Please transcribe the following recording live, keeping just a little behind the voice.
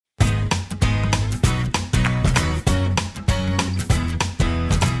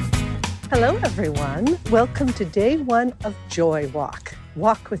Hello, everyone. Welcome to day one of Joy Walk.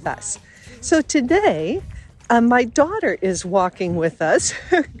 Walk with us. So today, my daughter is walking with us.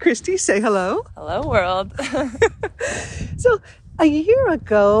 Christy, say hello. Hello, world. So a year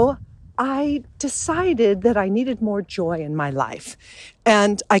ago, I decided that I needed more joy in my life.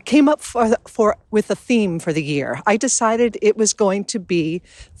 And I came up with a theme for the year. I decided it was going to be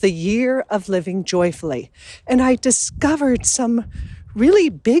the year of living joyfully. And I discovered some really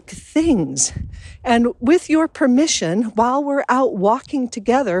big things. And with your permission, while we're out walking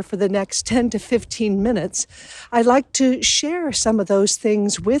together for the next 10 to 15 minutes, I'd like to share some of those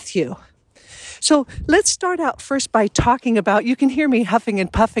things with you. So let's start out first by talking about, you can hear me huffing and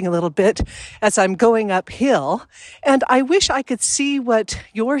puffing a little bit as I'm going uphill, and I wish I could see what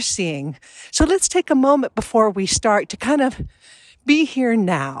you're seeing. So let's take a moment before we start to kind of be here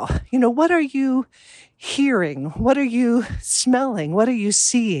now. What are you hearing? What are you smelling? What are you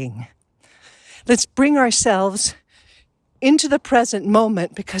seeing? Let's bring ourselves into the present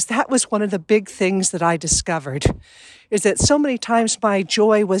moment, because that was one of the big things that I discovered, is that so many times my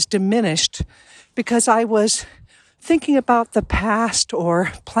joy was diminished because I was thinking about the past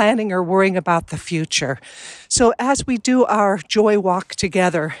or planning or worrying about the future. So as we do our joy walk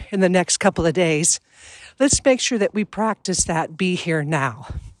together in the next couple of days, let's make sure that we practice that be here now.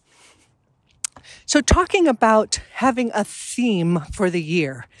 So talking about having a theme for the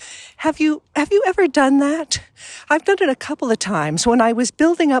year, have you ever done that? I've done it a couple of times. When I was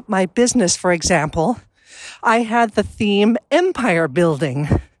building up my business, for example, I had the theme empire building.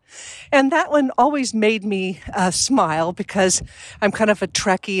 And that one always made me smile because I'm kind of a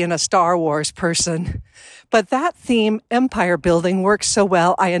Trekkie and a Star Wars person. But that theme, empire building, works so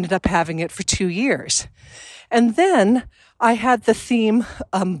well, I ended up having it for 2 years. And then I had the theme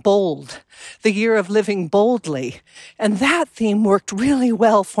bold, the year of living boldly. And that theme worked really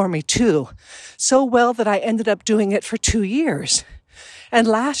well for me too. So well that I ended up doing it for 2 years. And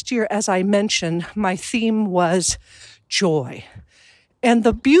last year, as I mentioned, my theme was joy. And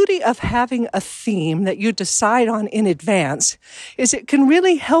the beauty of having a theme that you decide on in advance is it can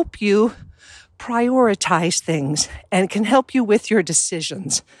really help you prioritize things and can help you with your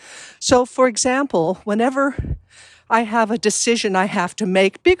decisions. So, for example, whenever I have a decision I have to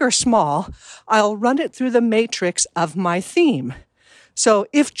make, big or small, I'll run it through the matrix of my theme. So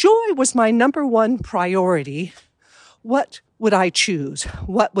if joy was my number one priority, what would I choose?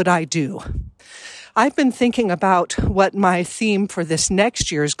 What would I do? I've been thinking about what my theme for this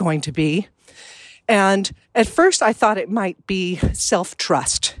next year is going to be. And at first I thought it might be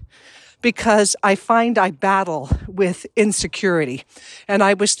self-trust, because I find I battle with insecurity. And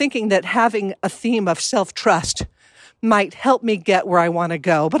I was thinking that having a theme of self-trust might help me get where I want to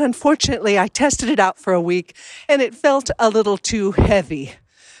go. But unfortunately, I tested it out for a week and it felt a little too heavy,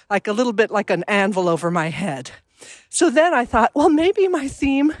 like a little bit like an anvil over my head. So then I thought, well, maybe my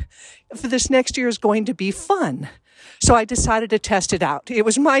theme for this next year is going to be fun. So I decided to test it out. It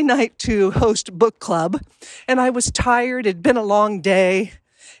was my night to host book club, and I was tired. It'd been a long day,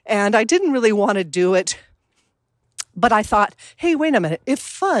 and I didn't really want to do it. But I thought, hey, wait a minute. If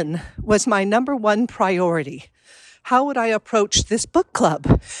fun was my number one priority, how would I approach this book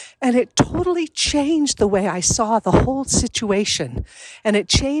club? And it totally changed the way I saw the whole situation. And it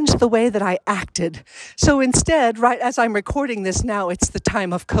changed the way that I acted. So instead, right as I'm recording this now, it's the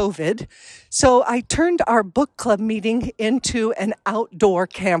time of COVID. So I turned our book club meeting into an outdoor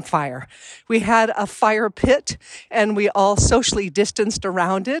campfire. We had a fire pit and we all socially distanced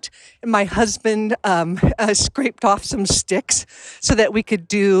around it. And my husband scraped off some sticks so that we could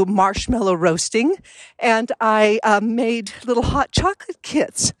do marshmallow roasting. And I made little hot chocolate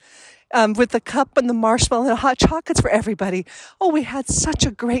kits with the cup and the marshmallow and the hot chocolates for everybody. Oh, we had such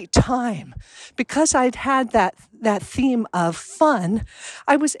a great time. Because I'd had that theme of fun,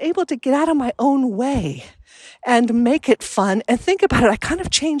 I was able to get out of my own way and make it fun. And think about it, I kind of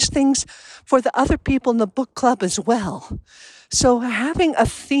changed things for the other people in the book club as well. So having a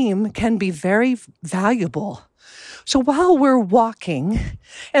theme can be very valuable. So while we're walking,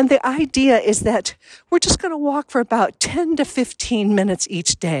 and the idea is that we're just going to walk for about 10 to 15 minutes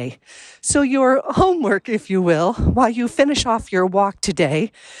each day. So your homework, if you will, while you finish off your walk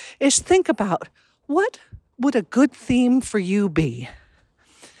today, is think about what would a good theme for you be?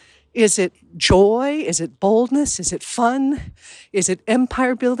 Is it joy? Is it boldness? Is it fun? Is it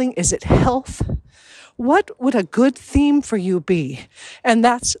empire building? Is it health? What would a good theme for you be? And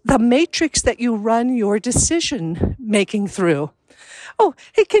that's the matrix that you run your decision making through. Oh,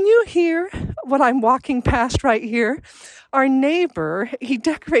 hey, can you hear what I'm walking past right here? Our neighbor, he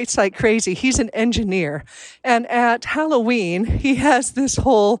decorates like crazy. He's an engineer. And at Halloween, he has this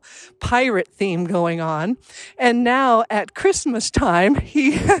whole pirate theme going on. And now at Christmas time,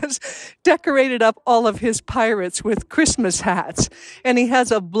 he has decorated up all of his pirates with Christmas hats. And he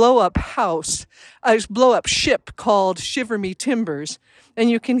has a blow-up house, a blow-up ship called Shiver Me Timbers. And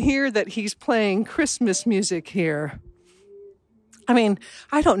you can hear that he's playing Christmas music here. I mean,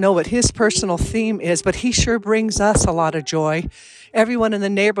 I don't know what his personal theme is, but he sure brings us a lot of joy. Everyone in the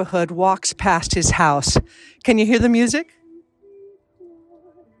neighborhood walks past his house. Can you hear the music?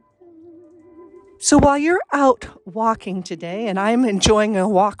 So while you're out walking today, and I'm enjoying a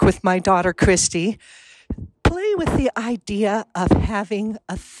walk with my daughter, Christy, play with the idea of having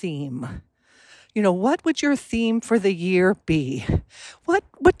a theme. You know, what would your theme for the year be? What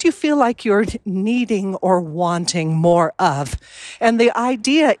do you feel like you're needing or wanting more of? And the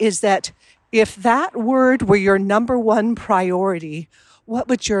idea is that if that word were your number one priority, what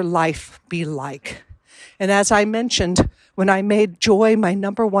would your life be like? And as I mentioned, when I made joy my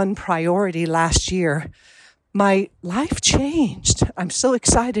number one priority last year, my life changed. I'm so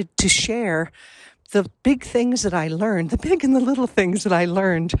excited to share the big things that I learned, the big and the little things that I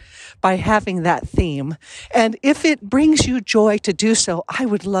learned by having that theme. And if it brings you joy to do so, I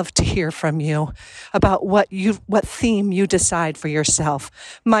would love to hear from you about what theme you decide for yourself.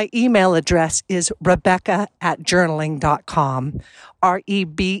 My email address is rebecca@journaling.com,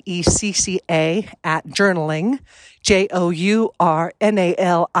 REBECCA@journaling,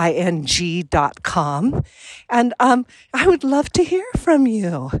 JOURNALING.com. And I would love to hear from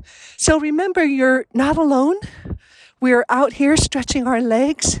you. So remember, you're not alone. We're out here stretching our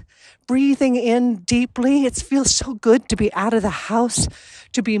legs, breathing in deeply. It feels so good to be out of the house,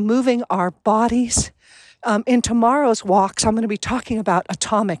 to be moving our bodies. In tomorrow's walks, I'm going to be talking about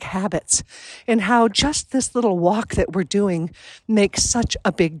atomic habits and how just this little walk that we're doing makes such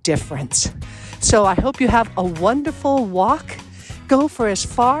a big difference. So I hope you have a wonderful walk. Go for as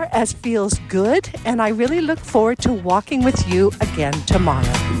far as feels good, and I really look forward to walking with you again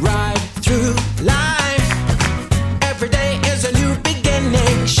tomorrow. Ride through life. Every day is a new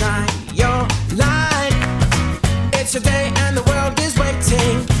beginning. Shine your light. It's a day